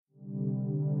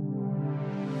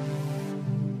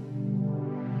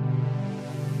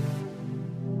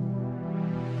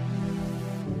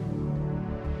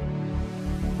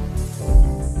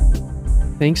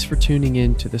Thanks for tuning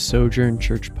in to the Sojourn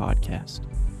Church podcast.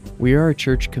 We are a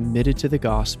church committed to the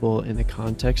gospel in the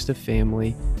context of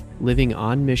family, living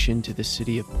on mission to the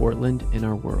city of Portland and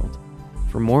our world.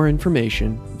 For more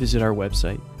information, visit our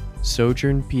website,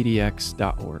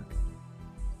 sojournpdx.org.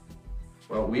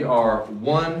 Well, we are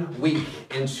 1 week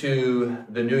into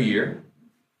the new year.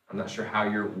 I'm not sure how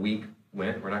your week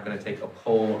went. We're not going to take a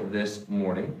poll this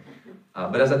morning.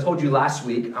 But as I told you last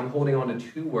week, I'm holding on to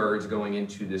two words going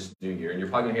into this new year. And you're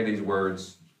probably going to hear these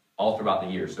words all throughout the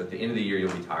year. So at the end of the year,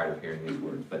 you'll be tired of hearing these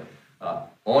words. But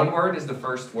onward is the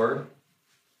first word,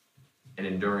 and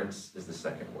endurance is the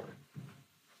second word.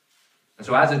 And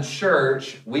so as a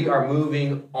church, we are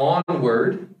moving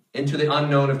onward into the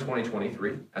unknown of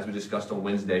 2023, as we discussed on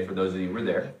Wednesday for those of you who were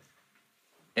there.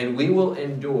 And we will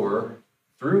endure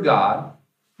through God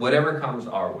whatever comes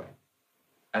our way,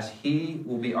 as He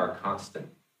will be our constant,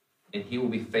 and He will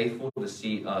be faithful to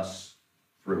see us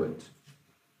through it.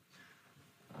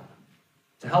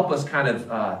 To help us kind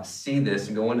of see this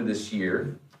and go into this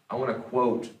year, I want to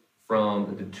quote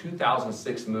from the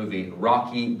 2006 movie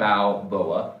Rocky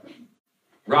Balboa.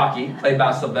 Rocky, played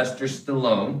by Sylvester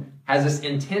Stallone, has this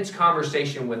intense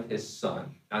conversation with his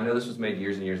son. I know this was made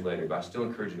years and years later, but I still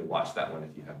encourage you to watch that one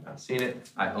if you have not seen it.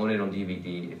 I own it on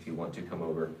DVD if you want to come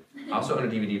over. I also own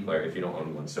a DVD player if you don't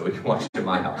own one, so we can watch it at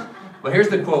my house. But here's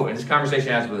the quote, and this conversation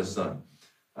he has with his son.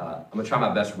 I'm going to try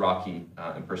my best Rocky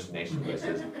impersonation. It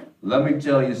says, "Let me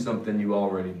tell you something you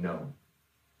already know.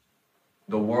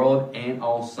 The world ain't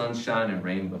all sunshine and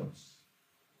rainbows.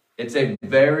 It's a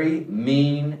very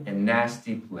mean and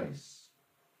nasty place.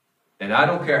 And I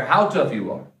don't care how tough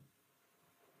you are.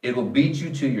 It will beat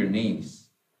you to your knees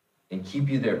and keep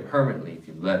you there permanently if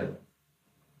you let it.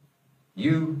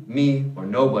 You, me, or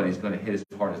nobody's going to hit as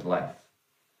hard as life.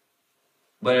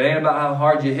 But it ain't about how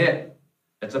hard you hit.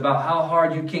 It's about how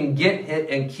hard you can get hit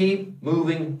and keep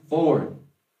moving forward.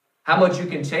 How much you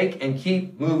can take and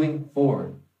keep moving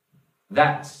forward.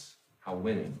 That's how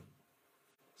winning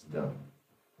is done."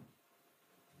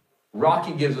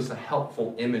 Rocky gives us a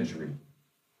helpful imagery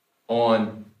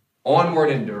on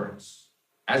onward endurance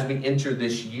as we enter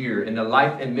this year in the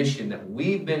life and mission that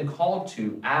we've been called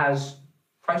to as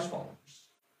Christ followers.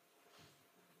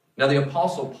 Now, the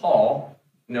Apostle Paul,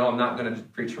 no, I'm not going to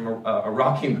preach from a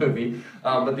Rocky movie,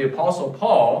 but the Apostle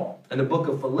Paul in the book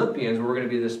of Philippians, where we're going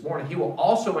to be this morning, he will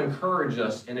also encourage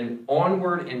us in an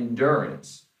onward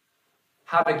endurance,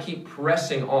 how to keep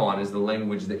pressing on is the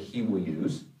language that he will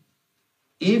use,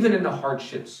 even in the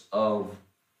hardships of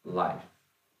life.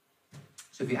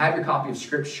 So if you have your copy of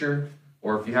Scripture,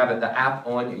 or if you have the app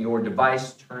on your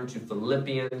device, turn to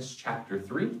Philippians chapter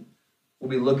 3.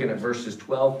 We'll be looking at verses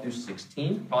 12 through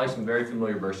 16. Probably some very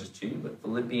familiar verses to you, but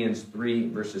Philippians 3,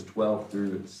 verses 12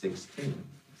 through 16.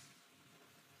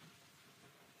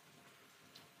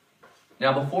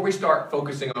 Now, before we start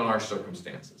focusing on our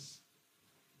circumstances,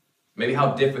 maybe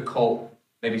how difficult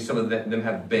maybe some of them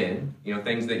have been,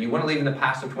 things that you want to leave in the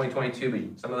past of 2022,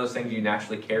 but some of those things you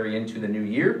naturally carry into the new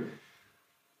year.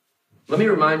 Let me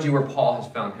remind you where Paul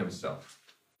has found himself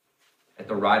at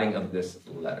the writing of this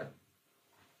letter.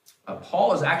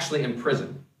 Paul is actually in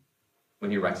prison when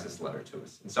he writes this letter to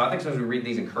us. And so I think sometimes we read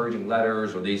these encouraging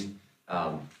letters or these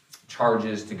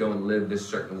charges to go and live this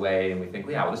certain way, and we think,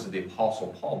 well, this is the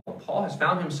Apostle Paul. But Paul has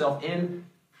found himself in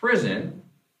prison,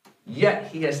 yet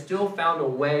he has still found a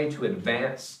way to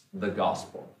advance the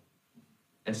gospel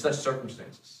in such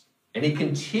circumstances. And he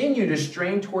continued to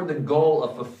strain toward the goal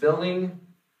of fulfilling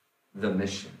the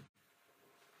mission.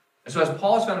 And so as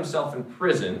Paul has found himself in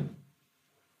prison,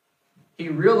 he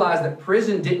realized that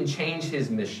prison didn't change his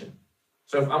mission.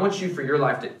 So if I want you for your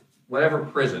life to, whatever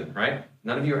prison, right?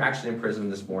 None of you are actually in prison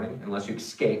this morning unless you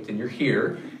escaped and you're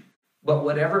here. But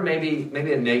whatever maybe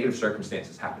a negative circumstance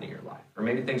is happening in your life, or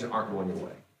maybe things aren't going your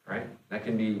way. Right? That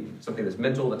can be something that's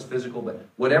mental, that's physical, but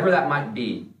whatever that might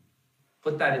be,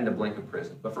 put that in the blank of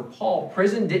prison. But for Paul,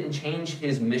 prison didn't change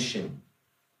his mission.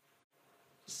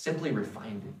 It simply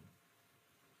refined it.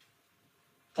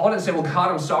 Paul didn't say, well,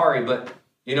 God, I'm sorry, but,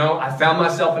 I found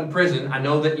myself in prison. I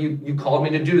know that you called me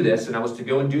to do this, and I was to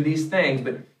go and do these things,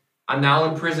 but I'm now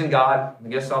in prison, God. I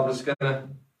guess I'm just going to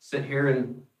sit here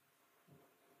and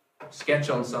sketch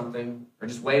on something or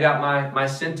just wait out my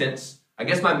sentence. I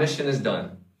guess my mission is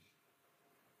done.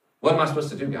 What am I supposed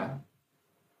to do, God?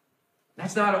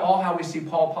 That's not at all how we see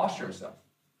Paul posture himself.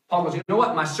 Paul goes, you know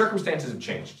what? My circumstances have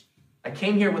changed. I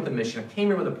came here with a mission. I came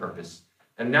here with a purpose.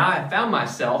 And now I found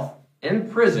myself in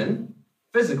prison,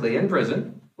 physically in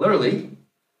prison, literally.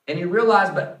 And he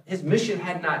realized, but his mission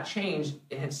had not changed.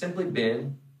 It had simply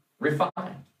been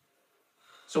refined.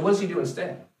 So what does he do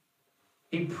instead?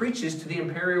 He preaches to the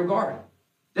imperial guard.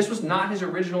 This was not his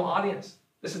original audience.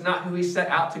 This is not who he set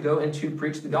out to go and to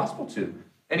preach the gospel to.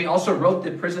 And he also wrote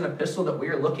the prison epistle that we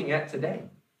are looking at today.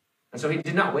 And so he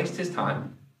did not waste his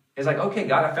time. He's like, okay,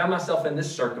 God, I found myself in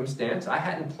this circumstance. I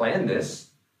hadn't planned this.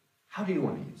 How do you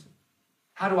want to use it?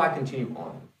 How do I continue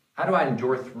on? How do I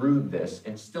endure through this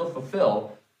and still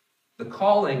fulfill the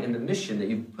calling and the mission that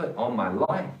you've put on my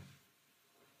life?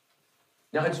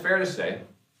 Now, it's fair to say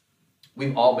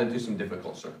we've all been through some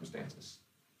difficult circumstances.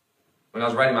 When I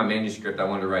was writing my manuscript, I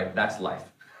wanted to write, that's life.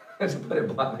 To put it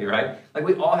bluntly, right? Like,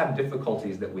 we all have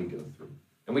difficulties that we go through.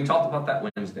 And we talked about that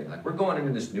Wednesday. Like, we're going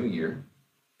into this new year,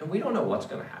 and we don't know what's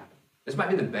going to happen. This might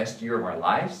be the best year of our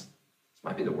lives. This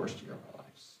might be the worst year of our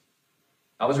lives.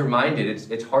 I was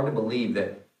reminded, it's hard to believe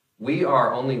that we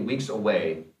are only weeks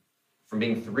away from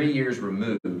being 3 years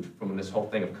removed from this whole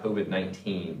thing of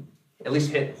COVID-19, at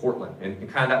least hit Portland, and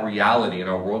kind of that reality in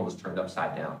our world was turned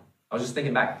upside down. I was just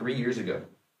thinking back 3 years ago,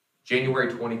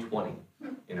 January 2020.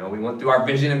 You know, we went through our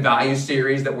Vision and Values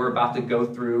series that we're about to go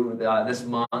through this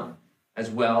month as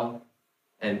well.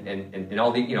 And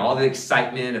all the, all the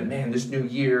excitement of, man, this new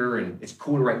year, and it's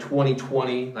cool to write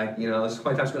 2020, like, this is the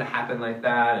only time it's going to happen like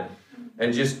that.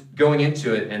 And just going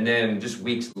into it, and then just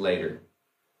weeks later,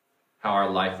 how our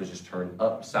life was just turned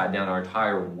upside down. Our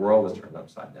entire world was turned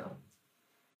upside down.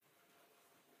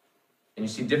 And you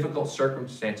see, difficult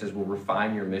circumstances will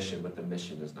refine your mission, but the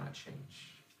mission does not change.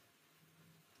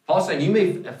 Paul's saying you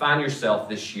may find yourself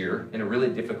this year in a really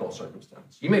difficult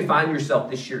circumstance. You may find yourself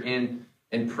this year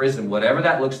in prison, whatever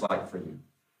that looks like for you.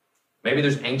 Maybe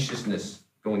there's anxiousness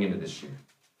going into this year.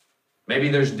 Maybe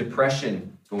there's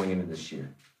depression going into this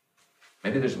year.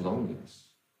 Maybe there's loneliness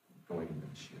going into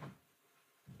this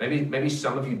year. Maybe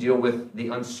some of you deal with the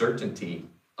uncertainty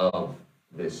of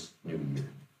this new year.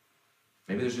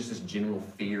 Maybe there's just this general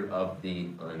fear of the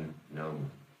unknown.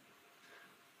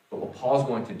 But what Paul's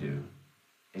going to do,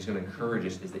 he's going to encourage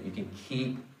us, is that you can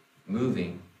keep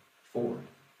moving forward.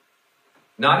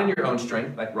 Not in your own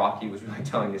strength, like Rocky was really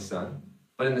telling his son,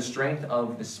 but in the strength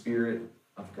of the Spirit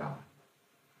of God,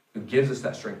 who gives us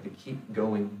that strength to keep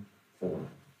going forward.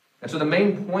 And so the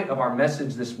main point of our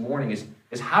message this morning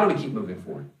is how do we keep moving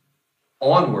forward?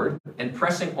 Onward and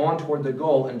pressing on toward the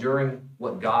goal, enduring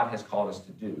what God has called us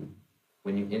to do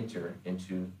when you enter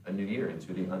into a new year,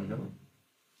 into the unknown.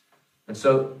 And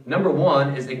so, number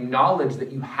one is acknowledge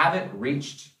that you haven't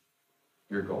reached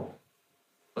your goal.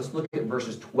 Let's look at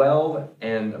verses 12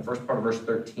 and the first part of verse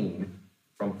 13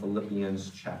 from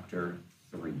Philippians chapter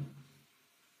 3.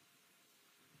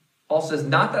 Paul says,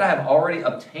 not that I have already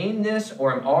obtained this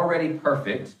or am already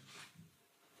perfect,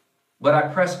 but I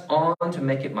press on to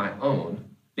make it my own,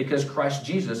 because Christ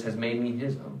Jesus has made me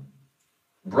his own.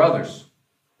 Brothers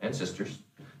and sisters,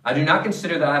 I do not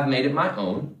consider that I have made it my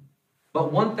own,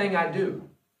 but one thing I do,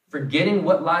 forgetting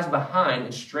what lies behind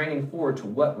and straining forward to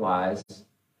what lies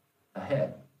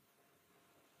ahead.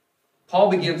 Paul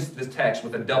begins this text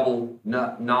with a double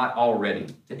not already,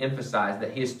 to emphasize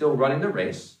that he is still running the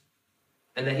race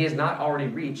and that he has not already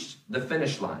reached the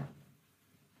finish line.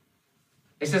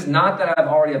 He says, not that I've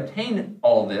already obtained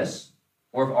all this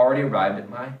or have already arrived at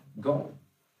my goal.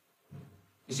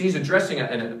 You see, he's addressing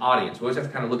an audience. We always have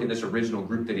to kind of look at this original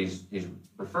group that he's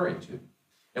referring to.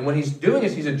 And what he's doing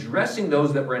is he's addressing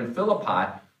those that were in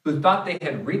Philippi who thought they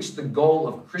had reached the goal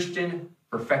of Christian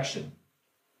perfection,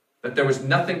 that there was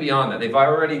nothing beyond that. They've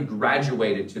already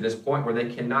graduated to this point where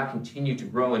they cannot continue to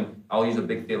grow in, I'll use a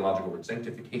big theological word,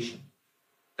 sanctification.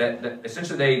 That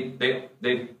essentially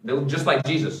they're just like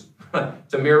Jesus.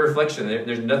 It's a mere reflection.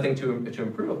 There's nothing to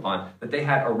improve upon, that they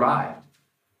had arrived.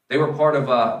 They were part of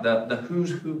the who's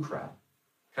who crowd,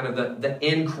 kind of the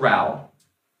in crowd.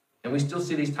 And we still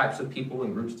see these types of people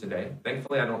in groups today.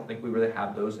 Thankfully, I don't think we really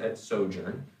have those at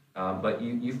Sojourn, but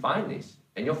you find these.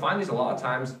 And you'll find these a lot of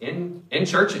times in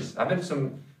churches. I've been to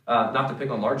some, not to pick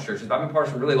on large churches, but I've been part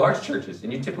of some really large churches.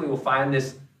 And you typically will find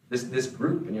this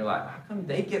group, and you're like, how come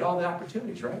they get all the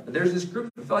opportunities, right? But there's this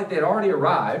group who feel like they had already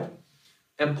arrived.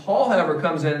 And Paul, however,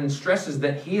 comes in and stresses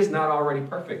that he is not already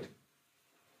perfect.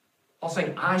 Paul's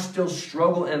saying, I still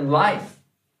struggle in life.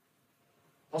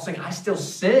 Paul's saying, I still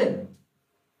sin.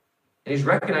 And he's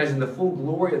recognizing the full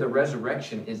glory of the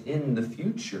resurrection is in the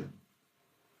future.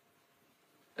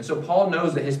 And so Paul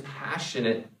knows that his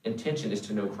passionate intention is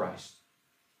to know Christ.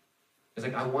 He's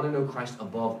like, I want to know Christ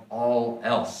above all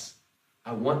else.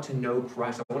 I want to know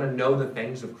Christ. I want to know the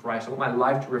things of Christ. I want my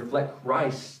life to reflect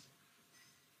Christ.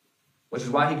 Which is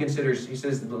why he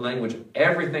says the language,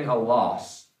 everything a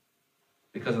loss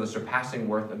because of the surpassing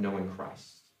worth of knowing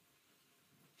Christ.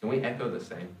 Can we echo the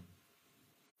same?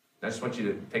 I just want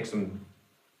you to take some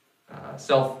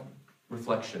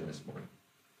self-reflection this morning.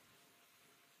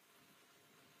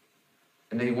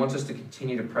 and that he wants us to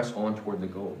continue to press on toward the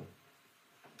goal.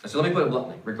 And so let me put it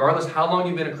bluntly. Regardless how long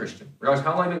you've been a Christian, regardless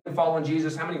how long you've been following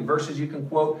Jesus, how many verses you can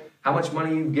quote, how much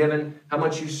money you've given, how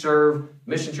much you serve,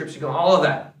 mission trips you go, all of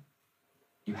that,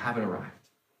 you haven't arrived.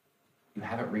 You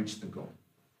haven't reached the goal.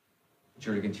 But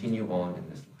you're to continue on in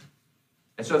this life.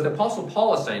 And so if the Apostle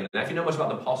Paul is saying that, if you know much about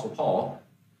the Apostle Paul,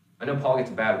 I know Paul gets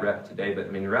a bad rep today, but I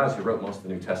mean, in reality, he wrote most of the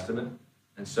New Testament.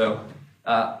 And so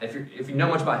if you know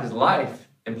much about his life,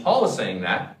 and Paul is saying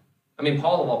that, I mean,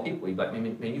 Paul of all people, he'd be like,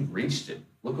 man, you've reached it.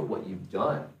 Look at what you've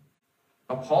done.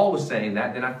 If Paul was saying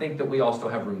that, then I think that we all still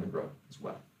have room to grow as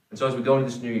well. And so as we go into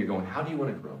this new year going, how do you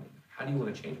want to grow me? How do you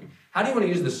want to change me? How do you want to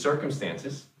use the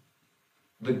circumstances,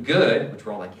 the good, which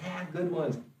we're all like, yeah, good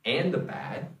ones, and the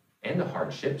bad, and the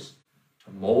hardships,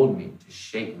 to mold me, to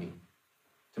shape me,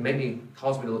 to make me,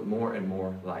 cause me to look more and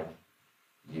more like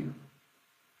you?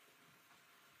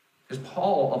 Because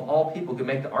Paul, of all people, could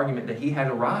make the argument that he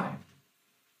had arrived.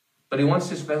 But he wants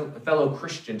his fellow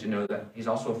Christian to know that he's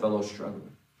also a fellow struggler.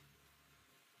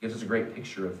 He gives us a great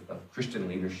picture of Christian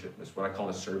leadership. That's what I call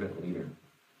a servant leader.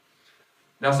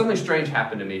 Now, something strange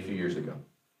happened to me a few years ago.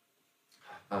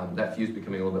 That few's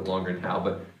becoming a little bit longer now.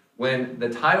 But when the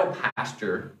title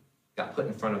pastor got put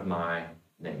in front of my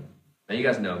name. Now, you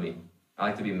guys know me. I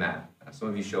like to be Matt. Some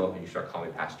of you show up and you start calling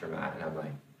me Pastor Matt. And I'm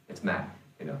like, it's Matt,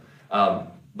 you know.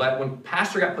 But when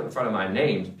pastor got put in front of my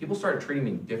name, people started treating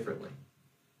me differently.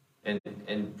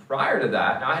 And prior to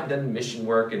that, now I had done mission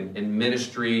work and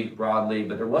ministry broadly,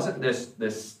 but there wasn't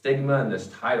this stigma and this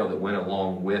title that went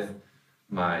along with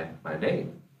my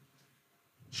name.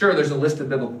 Sure, there's a list of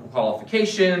biblical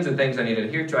qualifications and things I need to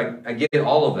adhere to. I get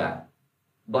all of that.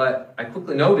 But I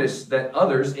quickly noticed that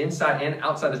others inside and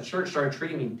outside the church started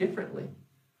treating me differently,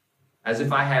 as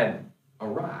if I had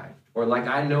arrived, or like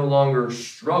I no longer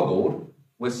struggled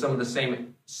with some of the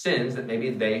same sins that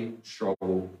maybe they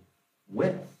struggled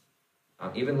with.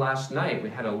 Even last night,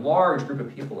 we had a large group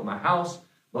of people at my house.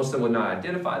 Most of them would not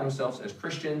identify themselves as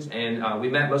Christians, and we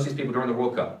met most of these people during the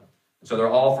World Cup. So they're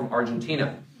all from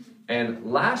Argentina.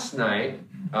 And last night,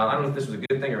 I don't know if this was a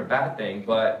good thing or a bad thing,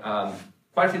 but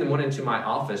quite a few of them went into my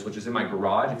office, which is in my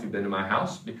garage if you've been to my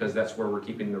house, because that's where we're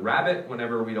keeping the rabbit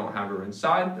whenever we don't have her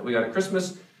inside that we got at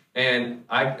Christmas. And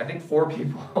I think 4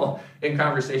 people in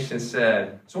conversation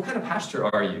said, so what kind of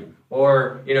pastor are you?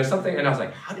 Or, you know, something. And I was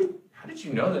like, how did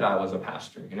you know that I was a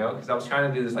pastor? You know, because I was trying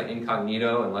to do this like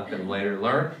incognito and let them later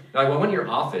learn. They're like, well, when you're in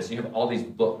your office, you have all these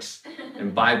books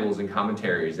and Bibles and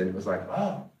commentaries. And it was like,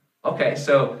 oh, okay.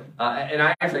 So, and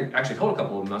I actually told a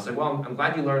couple of them, I said, well, I'm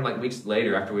glad you learned like weeks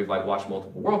later after we've like watched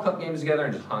multiple World Cup games together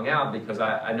and just hung out, because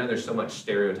I know there's so much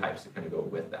stereotypes that kind of go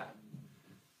with that.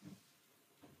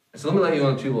 So let me let you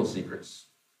on 2 little secrets.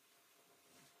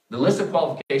 The list of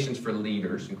qualifications for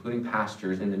leaders, including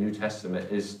pastors in the New Testament,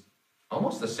 is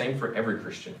almost the same for every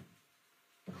Christian,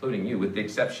 including you, with the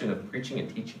exception of preaching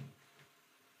and teaching.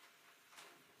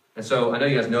 And so I know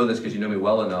you guys know this because you know me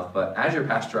well enough, but as your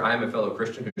pastor, I am a fellow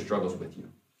Christian who struggles with you.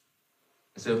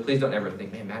 And so please don't ever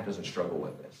think, man, Matt doesn't struggle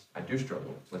with this. I do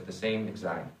struggle with the same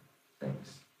exact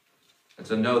things. And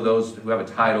so know those who have a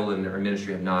title in their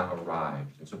ministry have not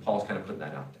arrived. And so Paul's kind of putting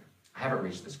that out there. I haven't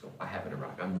reached this goal. I haven't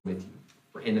arrived. I'm with you.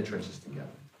 We're in the trenches together.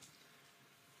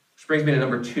 Which brings me to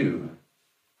number 2.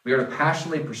 We are to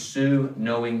passionately pursue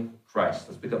knowing Christ.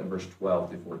 Let's pick up in verse 12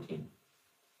 through 14.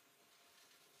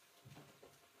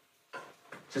 It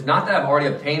says, not that I've already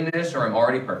obtained this or I'm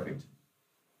already perfect,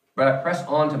 but I press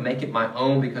on to make it my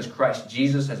own because Christ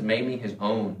Jesus has made me his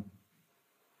own.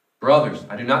 Brothers,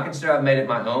 I do not consider I've made it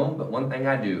my own, but one thing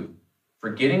I do,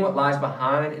 forgetting what lies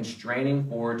behind and straining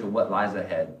forward to what lies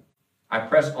ahead. I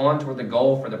press on toward the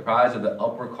goal for the prize of the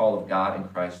upward call of God in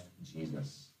Christ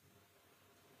Jesus.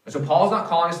 And so Paul's not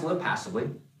calling us to live passively.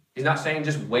 He's not saying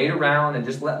just wait around and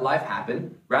just let life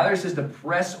happen. Rather, he says to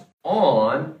press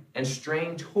on and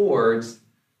strain towards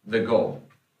the goal.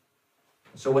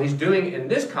 So what he's doing in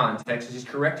this context is he's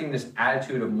correcting this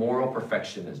attitude of moral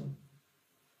perfectionism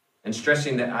and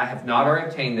stressing that I have not already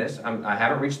obtained this, I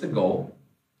haven't reached the goal.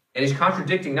 And he's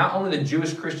contradicting not only the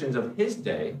Jewish Christians of his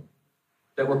day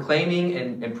that were claiming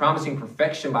and promising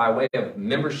perfection by way of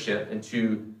membership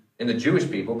in the Jewish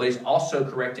people, but he's also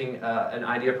correcting an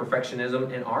idea of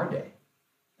perfectionism in our day,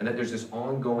 and that there's this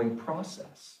ongoing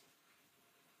process.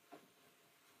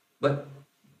 But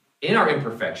in our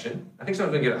imperfection, I think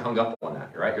someone's going to get hung up on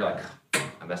that, right? You're like,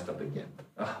 I messed up again.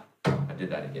 I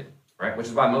did that again, right? Which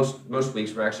is why most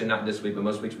weeks, we're actually not this week, but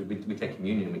most weeks we take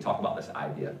communion and we talk about this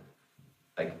idea,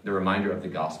 like the reminder of the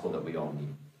gospel that we all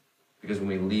need. Because when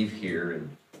we leave here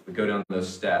and we go down those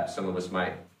steps, some of us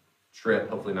might trip,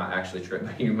 hopefully not actually trip,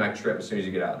 but you might trip as soon as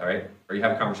you get out, all right? Or you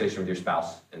have a conversation with your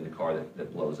spouse in the car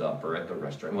that blows up, or at the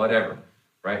restaurant, whatever,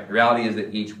 right? The reality is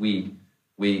that each week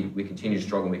we continue to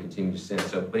struggle and we continue to sin.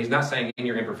 So, but he's not saying in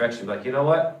your imperfection, like, you know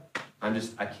what?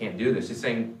 I can't do this. He's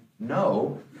saying,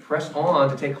 no, press on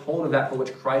to take hold of that for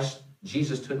which Christ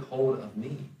Jesus took hold of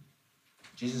me.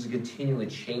 Jesus is continually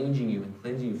changing you and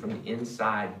cleansing you from the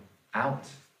inside out.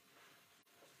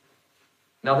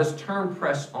 Now, this term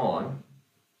press on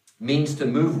means to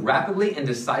move rapidly and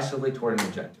decisively toward an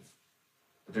objective.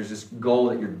 There's this goal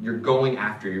that you're going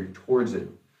after, you're towards it.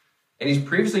 And he's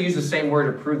previously used the same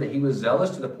word to prove that he was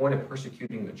zealous to the point of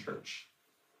persecuting the church.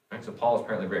 Right? So Paul is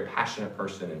apparently a very passionate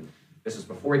person, and this is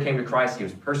before he came to Christ. He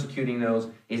was persecuting those.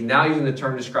 He's now using the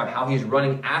term to describe how he's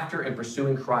running after and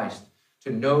pursuing Christ,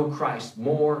 to know Christ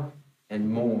more and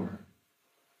more.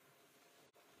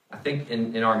 I think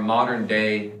in our modern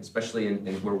day, especially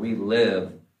in where we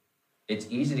live, it's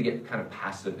easy to get kind of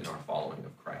passive in our following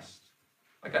of Christ.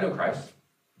 Like, I know Christ.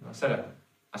 I said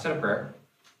a prayer,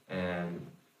 and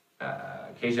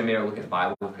occasionally I may look at the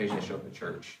Bible, occasionally I show up at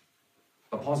church.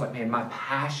 But Paul's like, man, my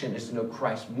passion is to know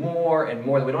Christ more and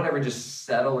more. We don't ever just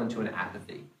settle into an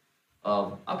apathy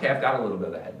of, okay, I've got a little bit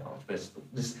of the head knowledge, but it's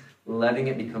just letting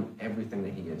it become everything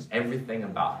that he is, everything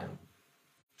about him.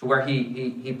 To where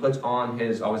he puts on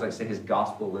his, I always like to say, his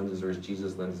gospel lenses or his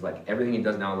Jesus lenses. Like, everything he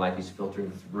does now in life, he's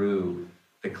filtering through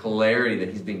the clarity that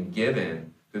he's been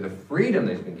given, through the freedom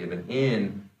that he's been given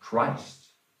in Christ.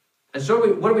 And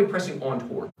so what are we pressing on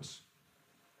towards?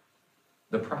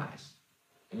 The prize.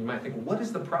 And you might think, well, what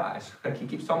is the prize? Like, he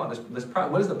keeps talking about this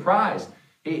prize. What is the prize?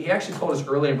 He actually told us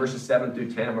early in verses 7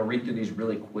 through 10. I'm going to read through these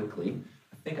really quickly.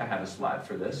 I think I have a slide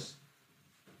for this.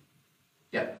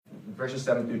 Yeah, verses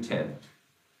 7 through 10.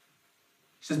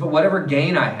 He says, but whatever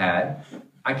gain I had,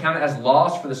 I count it as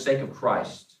loss for the sake of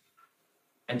Christ.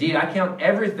 Indeed, I count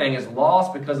everything as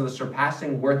loss because of the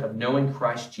surpassing worth of knowing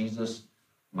Christ Jesus,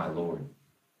 my Lord.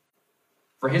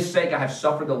 For his sake I have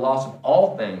suffered the loss of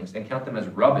all things and count them as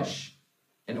rubbish,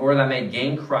 in order that I may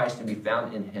gain Christ and be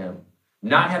found in him,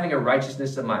 not having a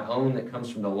righteousness of my own that comes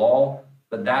from the law,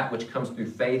 but that which comes through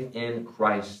faith in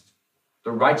Christ,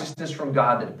 the righteousness from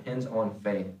God that depends on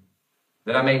faith,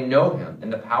 that I may know him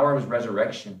and the power of his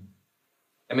resurrection,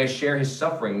 and may share his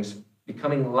sufferings,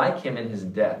 becoming like him in his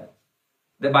death,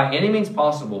 that by any means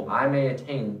possible I may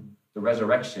attain the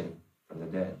resurrection from the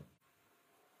dead.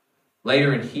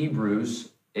 Later in Hebrews,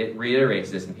 it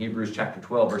reiterates this in Hebrews chapter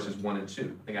 12, verses 1 and 2.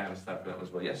 I think I have a slide for that as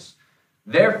well. Yes.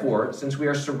 Therefore, since we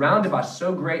are surrounded by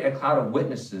so great a cloud of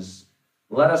witnesses,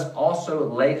 let us also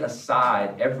lay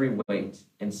aside every weight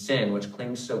and sin which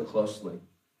clings so closely.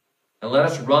 And let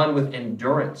us run with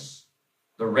endurance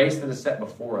the race that is set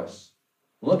before us,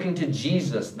 looking to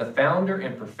Jesus, the founder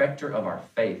and perfecter of our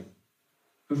faith,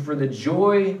 who for the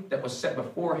joy that was set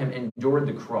before him endured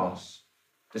the cross,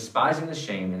 despising the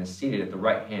shame, and is seated at the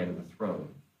right hand of the throne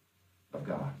of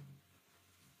God.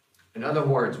 In other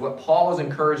words, what Paul is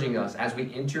encouraging us as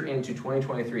we enter into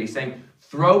 2023, he's saying,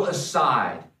 throw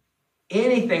aside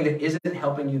anything that isn't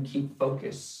helping you keep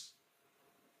focus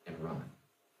and run.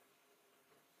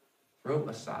 Throw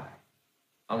aside.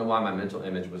 I don't know why my mental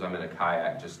image was I'm in a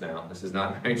kayak just now. This is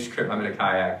not a manuscript. I'm in a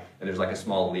kayak, and there's like a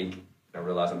small leak, and I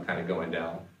realize I'm kind of going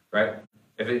down, right?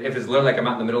 If it's literally like I'm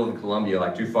out in the middle of Colombia,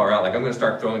 like too far out, like I'm going to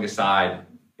start throwing aside,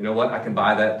 you know what? I can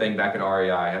buy that thing back at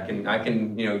REI. I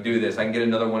can do this. I can get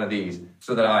another one of these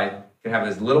so that I can have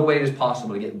as little weight as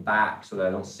possible to get back so that I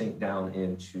don't sink down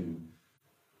into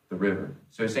the river.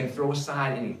 So he's saying throw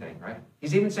aside anything, right?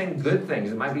 He's even saying good things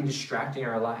that might be distracting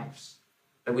our lives,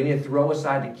 that we need to throw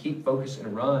aside to keep focus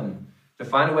and run, to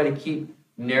find a way to keep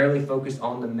narrowly focused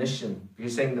on the mission.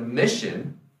 He's saying the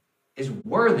mission is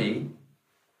worthy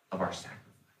of our sacrifice.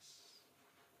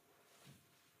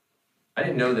 I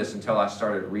didn't know this until I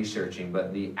started researching,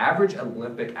 but the average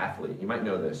Olympic athlete, you might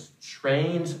know this,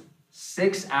 trains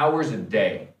 6 hours a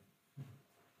day.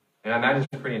 And I imagine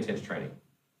it's pretty intense training.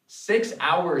 6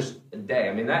 hours a day.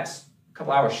 I mean, that's a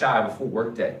couple hours shy of a full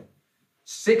work day.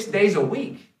 6 days a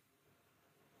week.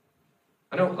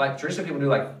 I know, like, traditionally people do,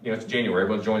 like, it's January,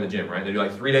 everyone's joining the gym, right? They do,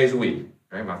 like, 3 days a week,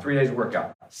 right? About 3 days of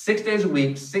workout. 6 days a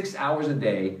week, 6 hours a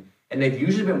day, and they've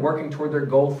usually been working toward their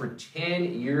goal for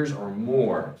 10 years or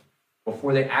more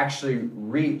before they actually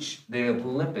reach the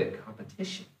Olympic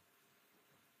competition.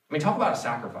 I mean, talk about a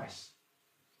sacrifice.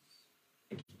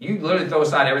 You literally throw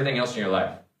aside everything else in your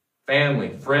life. Family,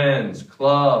 friends,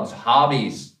 clubs,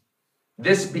 hobbies.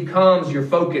 This becomes your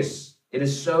focus. It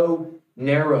is so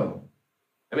narrow.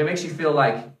 I mean, it makes you feel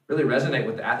like, really resonate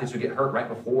with the athletes who get hurt right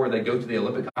before they go to the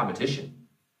Olympic competition.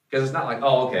 Because it's not like,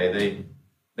 oh, okay,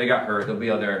 they got hurt. They'll be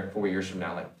out there 4 years from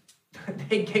now. Like,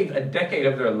 They gave a decade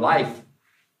of their life,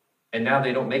 and now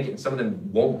they don't make it, and some of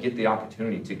them won't get the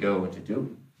opportunity to go and to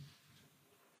do it.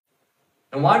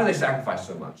 And why do they sacrifice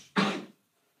so much?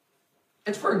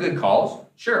 It's for a good cause,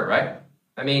 sure, right?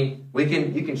 I mean,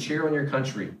 you can cheer on your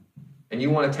country, and you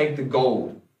want to take the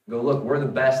gold. Go, look, we're the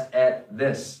best at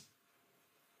this.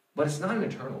 But it's not an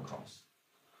eternal cause.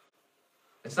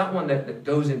 It's not one that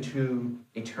goes into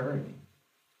eternity.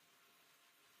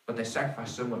 But they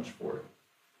sacrifice so much for it.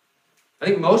 I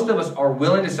think most of us are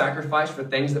willing to sacrifice for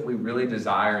things that we really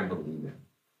desire and believe in.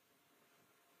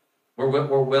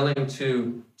 We're willing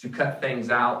to cut things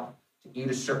out, to eat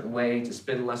a certain way, to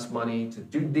spend less money, to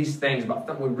do these things about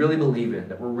something we really believe in,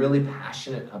 that we're really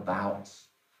passionate about.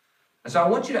 And so I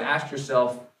want you to ask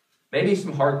yourself maybe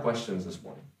some hard questions this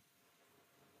morning.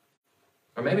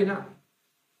 Or maybe not.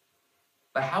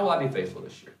 But how will I be faithful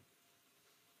this year?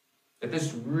 If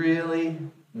this really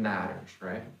matters,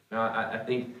 right? Now, I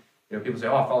think, people say,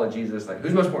 oh, I follow Jesus. Like,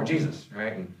 who's most important? Jesus,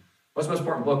 right? And what's the most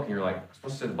important book? And you're like, I'm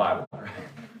supposed to say the Bible, right?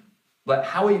 But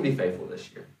how will you be faithful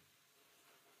this year?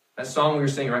 That song we were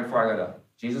singing right before I got up,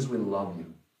 Jesus, we love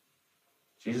you.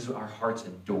 Jesus, our hearts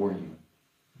adore you.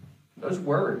 Those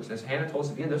words, as Hannah told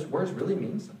us at the end, those words really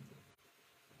mean something.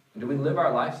 And do we live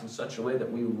our lives in such a way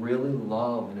that we really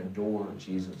love and adore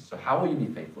Jesus? So how will you be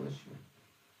faithful this year?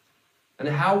 And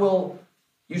how will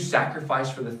you sacrifice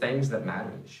for the things that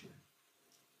matter this year?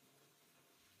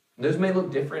 And those may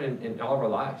look different in all of our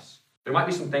lives. There might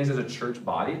be some things as a church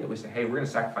body that we say, hey, we're going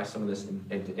to sacrifice some of this and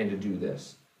to do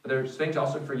this. But there's things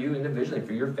also for you individually,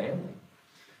 for your family.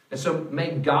 And so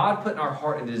may God put in our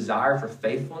heart a desire for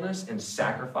faithfulness and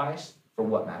sacrifice for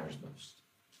what matters most.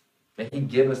 May he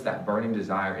give us that burning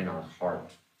desire in our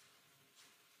heart.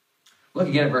 Look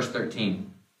again at verse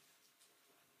 13.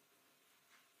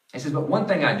 It says, but one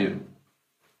thing I do,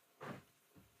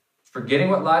 forgetting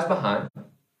what lies behind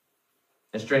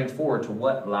and straining forward to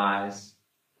what lies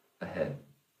ahead.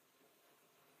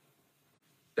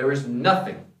 There is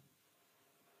nothing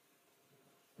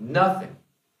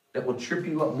that will trip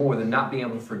you up more than not being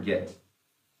able to forget.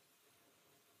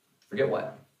 Forget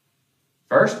what?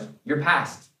 First, your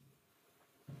past.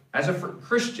 As a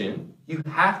Christian, you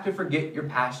have to forget your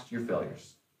past, your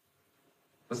failures.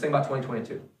 Let's think about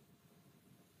 2022.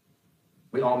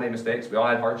 We all made mistakes. We all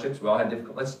had hardships. We all had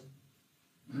difficulties.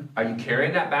 Are you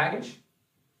carrying that baggage?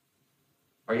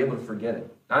 Are you able to forget it?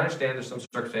 I understand there's some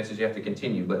circumstances you have to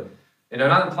continue, but I'm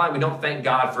not implying we don't thank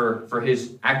God for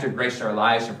his active grace in our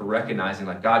lives and for recognizing,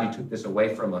 like, God, you took this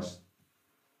away from us.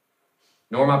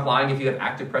 Nor am I implying if you have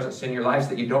active present sin in your lives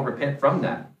that you don't repent from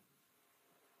that.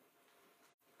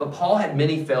 But Paul had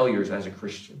many failures as a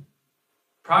Christian.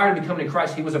 Prior to becoming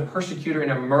Christ, he was a persecutor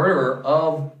and a murderer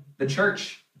of the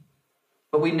church.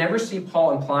 But we never see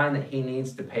Paul implying that he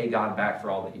needs to pay God back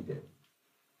for all that he did.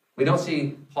 We don't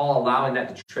see Paul allowing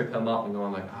that to trip him up and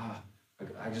going like,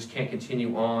 I just can't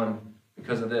continue on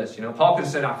because of this. Paul could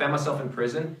have said, I found myself in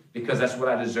prison because that's what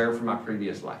I deserved from my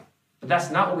previous life. But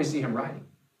that's not what we see him writing.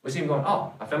 We see him going,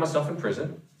 I found myself in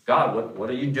prison. God, what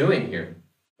are you doing here?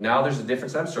 Now there's a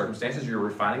different set of circumstances. You're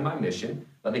refining my mission.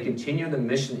 Let me continue the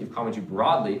mission that you've called me to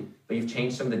broadly, but you've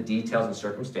changed some of the details and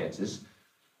circumstances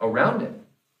around it.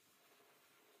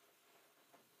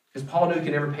 Because Paul knew he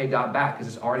could never pay God back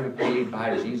because it's already been paid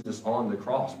by Jesus on the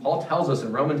cross. Paul tells us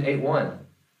in Romans 8:1,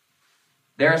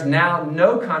 there is now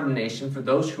no condemnation for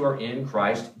those who are in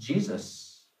Christ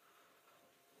Jesus.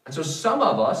 And so some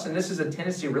of us, and this is a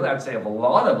tendency really I would say of a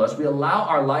lot of us, we allow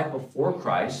our life before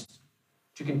Christ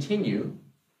to continue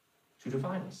to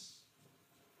define us.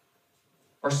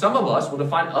 Or some of us will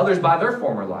define others by their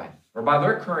former life or by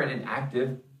their current and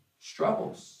active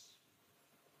struggles.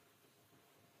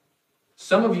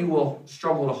 Some of you will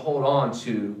struggle to hold on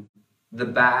to the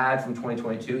bad from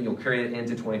 2022 and you'll carry it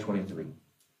into 2023.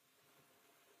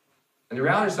 And the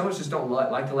reality is some of us just don't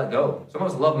like to let go. Some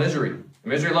of us love misery.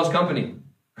 Misery loves company,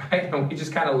 right? And we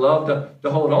just kind of love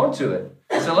to hold on to it.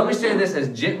 So let me say this as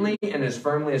gently and as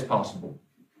firmly as possible.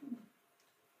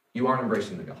 You aren't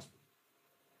embracing the gospel.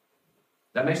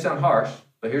 That may sound harsh,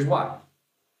 but here's why.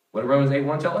 What did Romans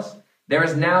 8:1 tell us? There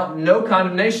is now no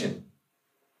condemnation.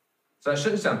 So that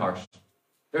shouldn't sound harsh.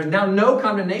 There is now no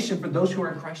condemnation for those who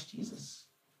are in Christ Jesus.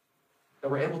 That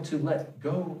we're able to let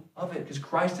go of it because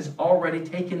Christ has already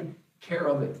taken care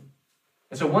of it.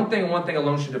 And so one thing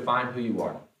alone should define who you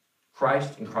are.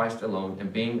 Christ and Christ alone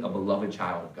and being a beloved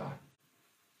child of God.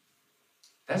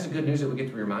 That's the good news that we get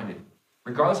to be reminded.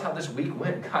 Regardless how this week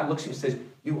went, God looks at you and says,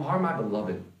 you are my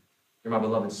beloved. You're my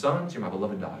beloved sons. You're my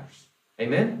beloved daughters.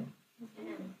 Amen?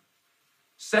 Amen.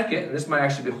 Second, and this might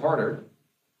actually be harder,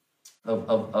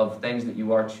 of things that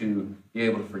you are to be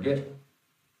able to forget,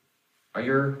 are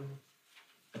your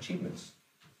achievements.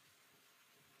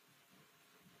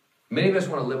 Many of us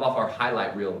want to live off our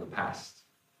highlight reel of the past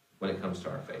when it comes to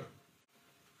our faith.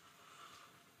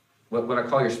 What I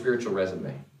call your spiritual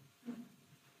resume.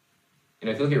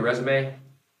 If you look at your resume,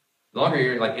 the longer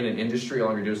you're like in an industry, the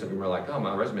longer you're doing something, we're like, oh,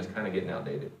 my resume's kind of getting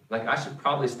outdated. Like, I should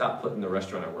probably stop putting the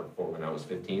restaurant I worked for when I was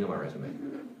 15 on my resume.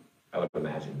 I would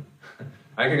imagine.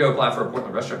 I could go apply for a point in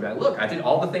a restaurant and be like, look, I did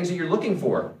all the things that you're looking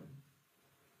for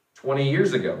 20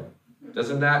 years ago.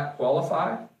 Doesn't that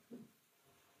qualify?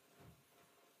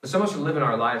 But some of us are living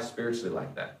our lives spiritually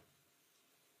like that.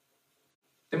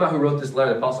 Think about who wrote this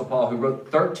letter, the Apostle Paul, who wrote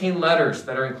 13 letters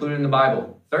that are included in the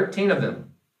Bible. 13 of them.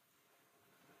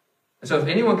 And so if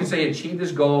anyone could say achieve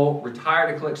this goal,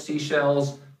 retire to collect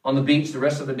seashells on the beach the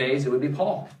rest of the days, it would be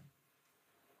Paul.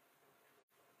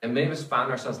 And many of us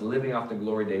find ourselves living off the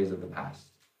glory days of the past.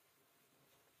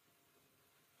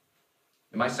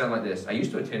 It might sound like this. I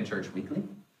used to attend church weekly.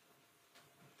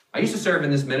 I used to serve in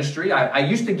this ministry. I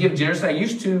used to give generously. I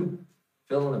used to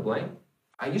fill in the blank.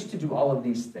 I used to do all of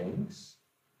these things.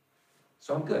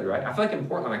 So I'm good, right? I feel like in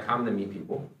Portland, I commonly meet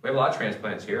people. We have a lot of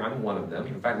transplants here. I'm one of them.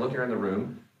 In fact, look here in the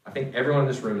room. I think everyone in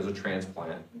this room is a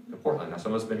transplant in Portland. Now,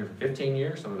 some of us have been here for 15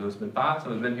 years. Some of us have been 5.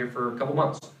 Some of us have been here for a couple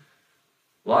months.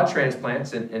 A lot of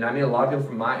transplants, and I meet a lot of people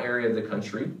from my area of the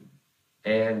country,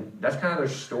 and that's kind of their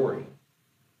story.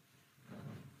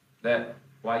 That,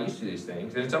 well, I used to do these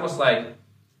things. And it's almost like,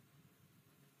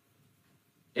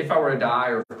 if I were to die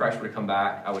or if Christ were to come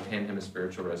back, I would hand him a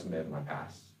spiritual resume of my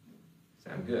past.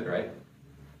 Sound good, right?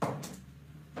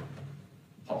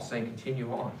 Paul's saying,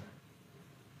 continue on.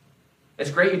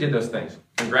 It's great you did those things.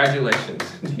 Congratulations.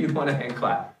 Do you want a hand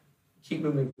clap? Keep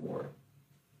moving forward.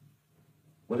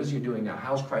 What is you doing now?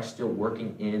 How is Christ still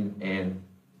working in and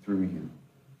through you?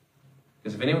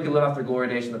 Because if anyone could live off their glory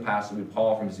days in the past, it would be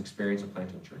Paul from his experience of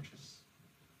planting churches.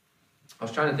 I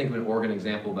was trying to think of an Oregon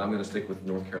example, but I'm going to stick with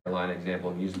the North Carolina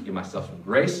example and give myself some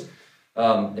grace.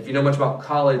 If you know much about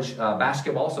college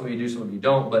basketball, some of you do, some of you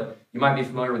don't, but you might be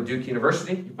familiar with Duke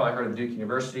University. You've probably heard of Duke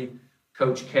University.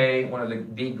 Coach K, one of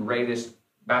the greatest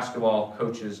basketball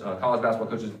coaches, college basketball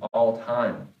coaches of all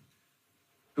time,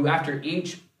 who after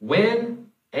each win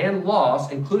and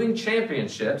loss, including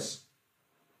championships,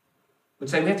 would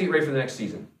say, we have to get ready for the next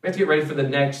season. We have to get ready for the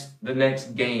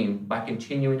next game by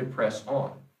continuing to press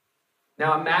on.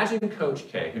 Now imagine Coach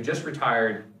K, who just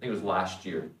retired, I think it was last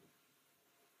year.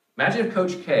 Imagine if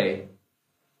Coach K,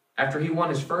 after he won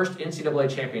his first NCAA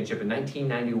championship in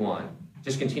 1991,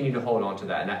 just continued to hold on to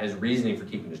that, and that is reasoning for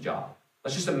keeping his job.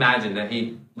 Let's just imagine that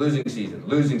he losing season,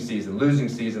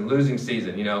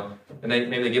 and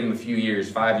maybe they give him a few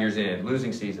years, 5 years in,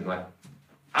 losing season. Like,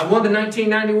 I won the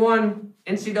 1991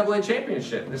 NCAA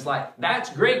championship. And it's like, that's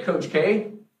great, Coach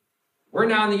K. We're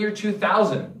now in the year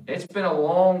 2000. It's been a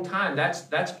long time.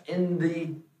 That's in the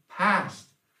past.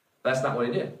 That's not what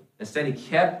he did. Instead, he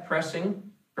kept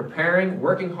pressing, preparing,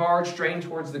 working hard, straining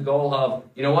towards the goal of,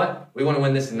 you know what? We want to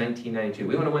win this in 1992.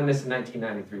 We want to win this in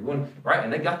 1993. Right?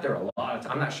 And they got there a lot of times.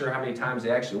 I'm not sure how many times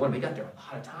they actually won, but he got there a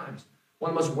lot of times.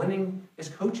 One of the most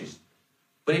winningest coaches.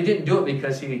 But he didn't do it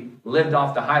because he lived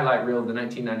off the highlight reel of the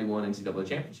 1991 NCAA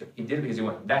championship. He did it because he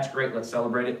went, that's great, let's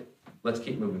celebrate it. Let's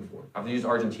keep moving forward. I've used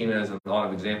Argentina as a lot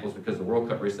of examples because the World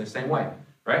Cup recently, same way,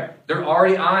 right? They're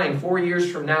already eyeing 4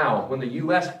 years from now when the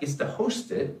U.S. gets to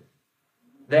host it,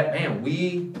 that, man,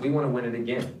 we want to win it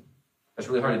again. That's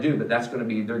really hard to do, but that's going to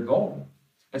be their goal.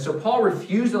 And so Paul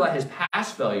refused to let his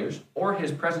past failures or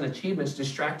his present achievements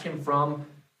distract him from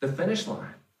the finish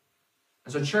line.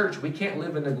 And so, church, we can't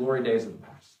live in the glory days of the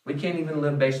past. We can't even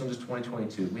live based on just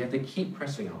 2022. We have to keep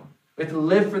pressing on. We have to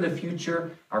live for the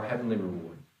future, our heavenly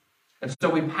reward. And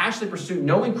so we passionately pursue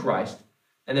knowing Christ.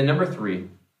 And then number 3,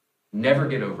 never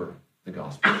get over the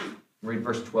gospel. Read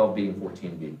verse 12b and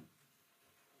 14b.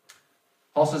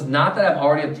 Paul says, not that I've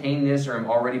already obtained this or am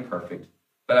already perfect,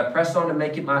 but I press on to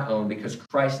make it my own because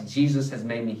Christ Jesus has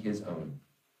made me his own.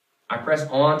 I press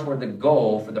on toward the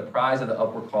goal for the prize of the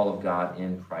upward call of God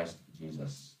in Christ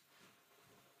Jesus.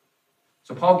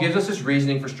 So Paul gives us his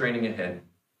reasoning for straining ahead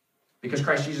because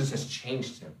Christ Jesus has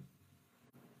changed him.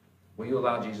 Will you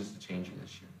allow Jesus to change you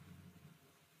this year?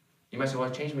 You might say, well,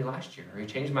 he changed me last year, or he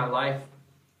changed my life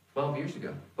 12 years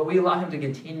ago. But we allow him to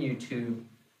continue to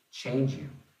change you.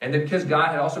 And because God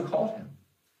had also called him.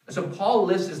 And so Paul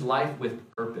lives his life with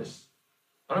purpose.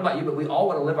 I don't know about you, but we all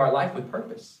want to live our life with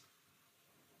purpose.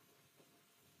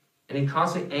 And he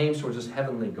constantly aims towards this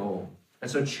heavenly goal. And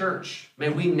so church, may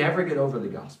we never get over the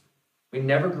gospel. We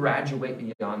never graduate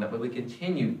beyond that, but we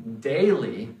continue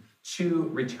daily to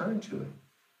return to it.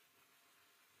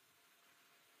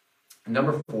 And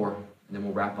number 4, and then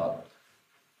we'll wrap up.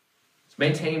 It's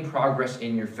maintaining progress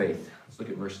in your faith. Let's look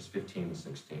at verses 15 and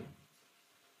 16.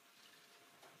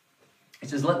 It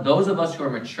says, let those of us who are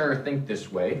mature think this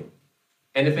way,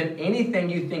 and if in anything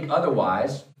you think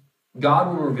otherwise, God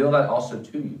will reveal that also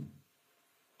to you.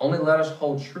 Only let us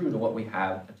hold true to what we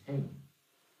have attained.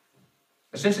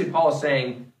 Essentially, Paul is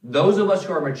saying, those of us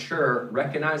who are mature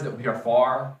recognize that we are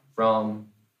far from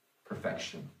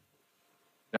perfection.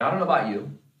 Now, I don't know about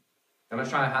you. I'm not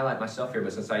trying to highlight myself here,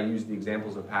 but since I use the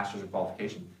examples of pastors of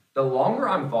qualification, the longer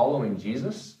I'm following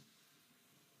Jesus,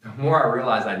 the more I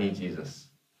realize I need Jesus.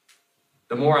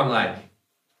 The more I'm like,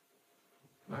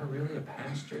 am I really a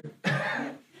pastor?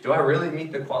 Do I really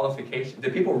meet the qualification?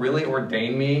 Do people really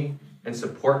ordain me and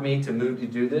support me to move to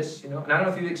do this? And I don't know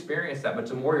if you've experienced that, but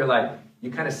the more you're like,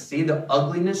 you kind of see the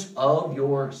ugliness of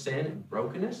your sin and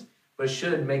brokenness, but it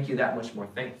should make you that much more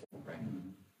thankful, right?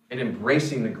 And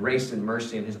embracing the grace and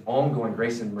mercy and his ongoing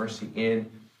grace and mercy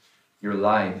in your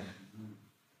life.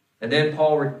 And then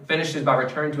Paul finishes by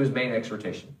returning to his main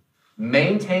exhortation.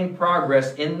 Maintain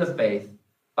progress in the faith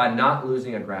by not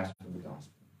losing a grasp of the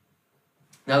gospel.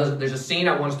 Now, there's a scene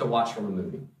I want us to watch from a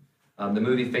movie. The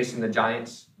movie Facing the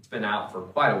Giants. It's been out for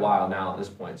quite a while now at this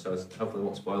point, so hopefully it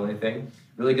won't spoil anything.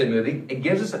 Really good movie. It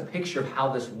gives us a picture of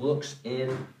how this looks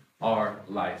in our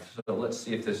life. So let's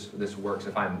see if this works,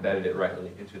 if I embedded it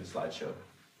rightly into the slideshow.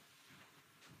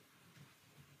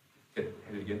 Good.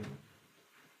 Hit it again.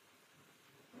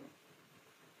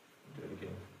 Do it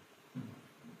again.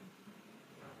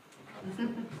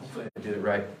 Hopefully I did it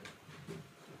right.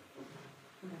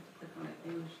 You have to click on it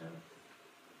in the show.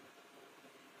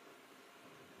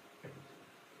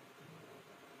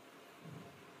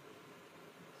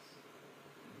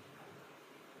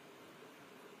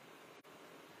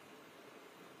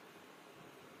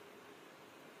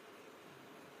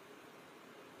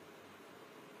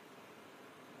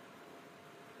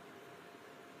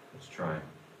 Let's try.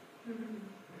 It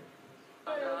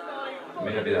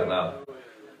may not be that loud.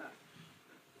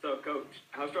 So, Coach,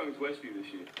 how strong is Westview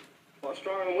this year? A lot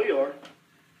stronger than we are.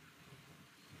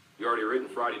 You already written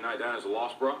Friday night down as a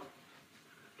loss, bro?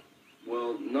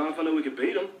 Well, not if I knew we could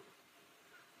beat them.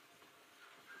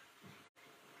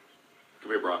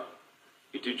 Come here, Brock.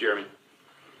 You too, Jeremy.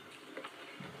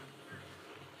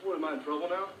 What, am I in trouble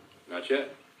now? Not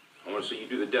yet. I want to see you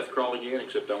do the death crawl again,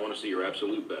 except I want to see your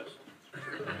absolute best.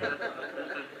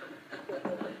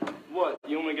 What,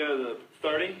 you want me to go to the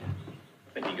 30?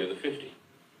 I think you go to the 50.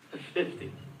 The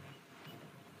 50?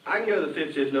 I can go to the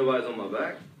 50 if nobody's on my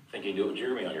back. I think you can do it with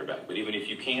Jeremy on your back. But even if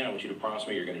you can, I want you to promise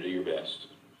me you're going to do your best.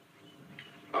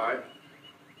 All right.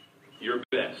 Your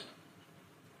best.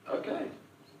 Okay.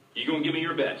 You going to give me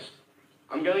your best?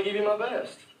 I'm going to give you my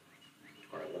best.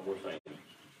 All right, one more thing. I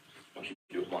want you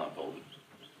to do it blindfolded.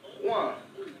 Why?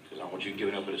 Because I want you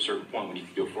giving up at a certain point when you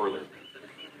can go further.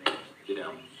 Get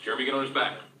down. Jeremy, get on his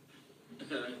back.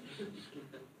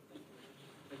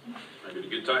 I did a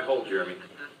good tight hold, Jeremy.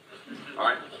 All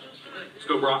right. Let's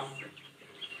go, Brock.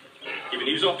 Keep your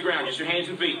knees off the ground. Just your hands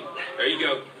and feet. There you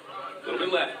go. A little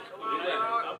bit left. A little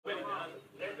bit left.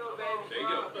 There you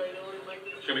go.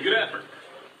 Show me good effort.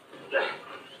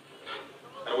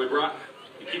 That way, Brock.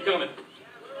 You keep coming.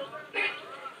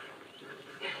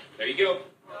 There you go.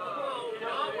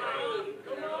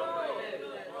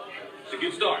 It's a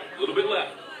good start. A little bit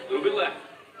left. A little bit left.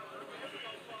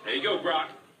 There you go, Brock.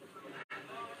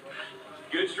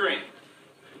 Good strength.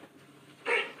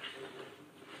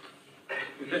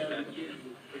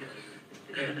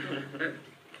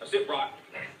 That's it, Brock.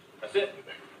 That's it.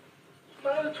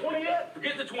 Not at 20 yet?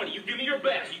 Forget the 20. You give me your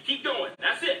best. You keep going.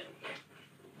 That's it.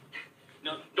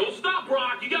 No, don't stop,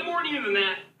 Brock. You got more in you than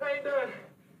that. I ain't done.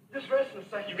 Just resting a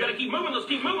second. You got to keep moving. Let's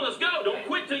keep moving. Let's go. Don't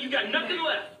quit till you got nothing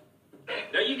left.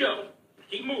 There you go.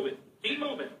 Keep moving. Keep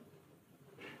moving.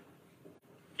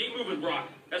 Keep moving, Brock.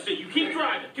 That's it. You keep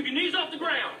driving. Keep your knees off the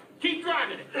ground. Keep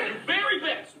driving it. Your very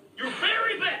best. Your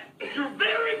very best. Your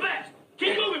very best.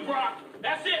 Keep moving, Brock.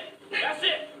 That's it. That's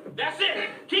it. That's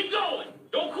it. Keep going.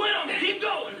 Don't quit on me. Keep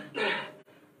going.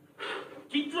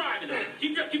 Keep driving it.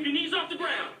 Keep your knees off the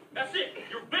ground. That's it.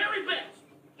 Your very best.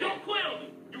 Don't quit on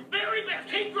me. Your very best.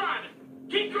 Keep driving.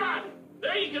 Keep driving.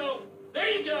 There you go. There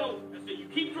you go. That's it. You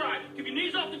keep driving. Keep your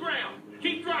knees off the ground.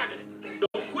 Keep driving it.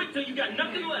 Don't quit till you got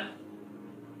nothing left.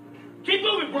 Keep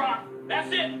moving, Brock.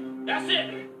 That's it. That's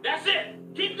it. That's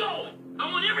it. Keep going.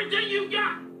 I want everything you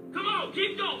got. Come on,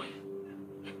 keep going.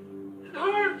 It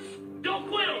hurts. Don't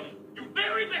quit on me. Your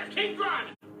very best. Keep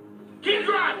driving. Keep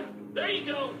driving. There you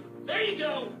go. There you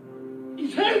go.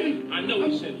 He's heavy. I know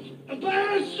he's heavy. I'm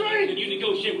bad at strength. Then you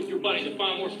negotiate with your body to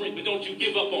find more strength, but don't you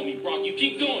give up on me, Brock. You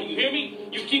keep going. You hear me?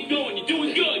 You keep going. You're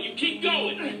doing good. You keep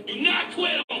going. Do not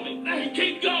quit on me. You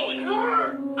keep going.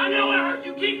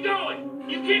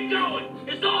 keep going.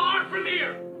 It's all hard from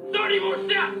here. 30 more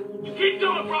steps. You keep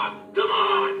going, Brock. Come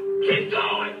on. Keep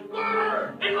going.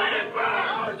 Burn. And let it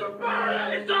burn.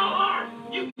 It's all hard.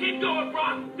 You keep going,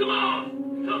 Brock. Come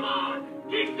on. Come on.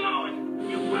 Keep going.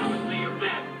 You promised me your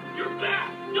best. Your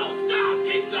best. Don't stop.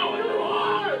 Keep going. Too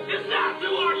hard. It's not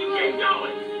too hard. You keep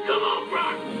going. Come on,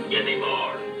 Brock. Give me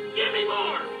more. Give me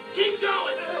more. Keep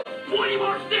going. 20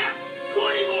 more steps.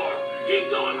 20 more.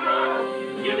 Keep going, Brock.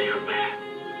 Give me your best.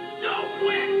 Don't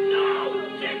quit. No.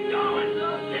 Keep going.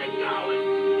 Keep going.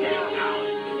 Keep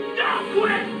going. Don't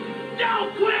quit. Don't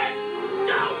quit.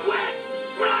 Don't quit.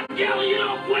 Brock Kelly, you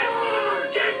don't quit.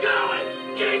 Keep going.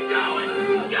 Keep going.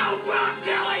 Go, Brock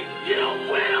Kelly. You don't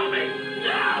quit on me.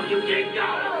 No, you keep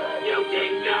going. You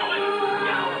keep going.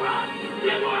 Go, Brock.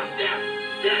 10 more steps.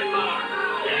 10 more.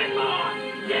 10 more.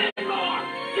 10 more.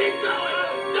 Keep going.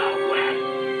 Don't quit.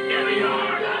 Give me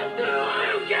yours.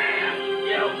 You can.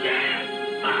 You can.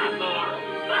 5 more.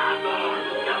 5 more.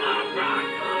 Come on, Brock.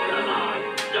 Come on.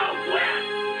 Don't quit.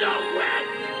 Don't quit.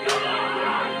 Come on,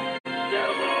 Brock. 2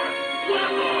 more.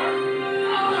 1 more.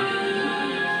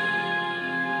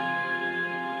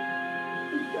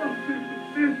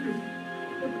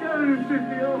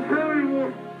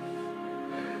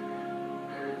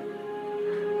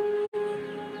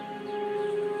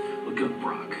 Look up,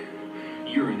 Brock.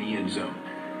 You're in the end zone.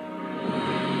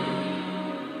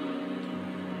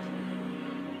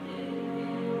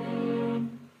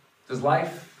 Does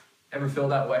life ever feel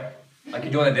that way? Like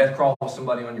you're doing a death crawl with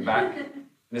somebody on your back?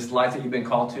 This life that you've been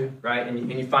called to, right? And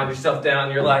you find yourself down,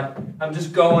 and you're like, I'm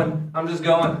just going.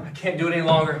 I can't do it any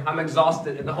longer. I'm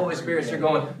exhausted. And the Holy Spirit's here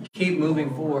going, keep moving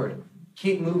forward.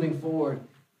 Keep moving forward.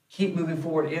 Keep moving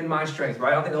forward in my strength,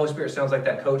 right? I don't think the Holy Spirit sounds like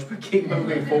that, Coach, but keep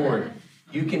moving forward.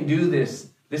 You can do this.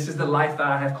 This is the life that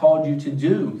I have called you to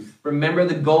do. Remember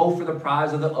the goal for the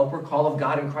prize of the upward call of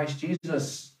God in Christ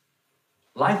Jesus.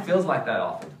 Life feels like that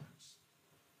oftentimes.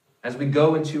 As we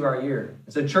go into our year.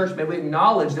 As a church, may we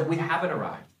acknowledge that we haven't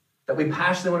arrived, that we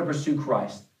passionately want to pursue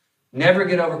Christ. Never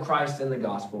get over Christ in the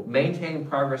gospel. Maintain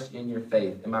progress in your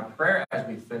faith. And my prayer as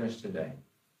we finish today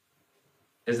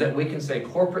is that we can say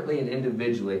corporately and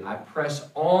individually, I press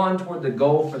on toward the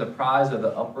goal for the prize of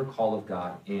the upward call of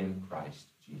God in Christ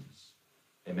Jesus.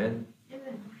 Amen?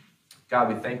 Amen. God,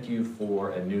 we thank you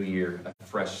for a new year, a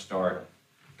fresh start.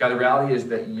 God, the reality is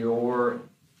that your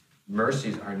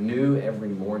mercies are new every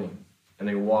morning, and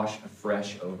they wash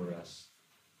afresh over us.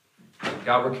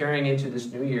 God, we're carrying into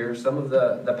this new year some of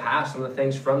the past, some of the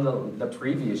things from the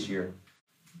previous year.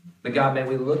 But God, may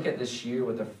we look at this year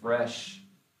with a fresh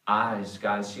eyes,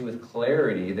 God, and see with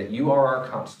clarity that you are our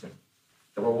constant,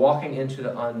 that we're walking into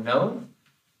the unknown,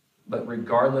 but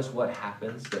regardless what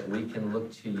happens, that we can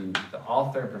look to you, the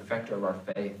author and perfecter of our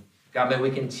faith. God, may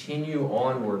we continue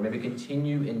onward, may we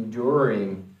continue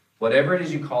enduring whatever it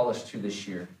is you call us to this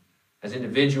year, as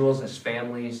individuals, as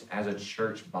families, as a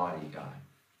church body, God.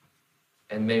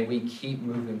 And may we keep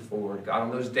moving forward. God, on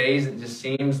those days it just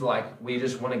seems like we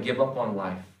just want to give up on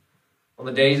life. On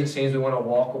the days it seems we want to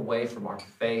walk away from our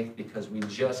faith because we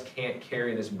just can't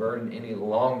carry this burden any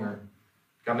longer.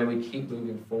 God, may we keep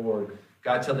moving forward.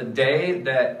 God, till the day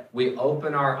that we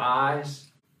open our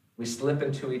eyes, we slip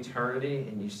into eternity,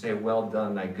 and you say, well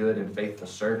done, thy good and faithful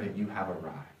servant, you have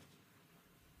arrived.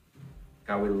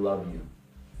 God, we love you.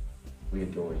 We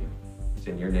adore you. It's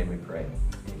in your name we pray.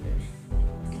 Amen.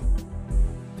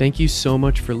 Thank you so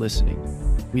much for listening.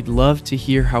 We'd love to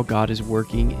hear how God is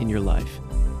working in your life.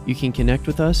 You can connect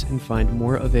with us and find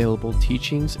more available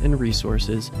teachings and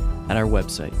resources at our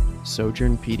website,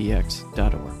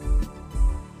 sojournpdx.org.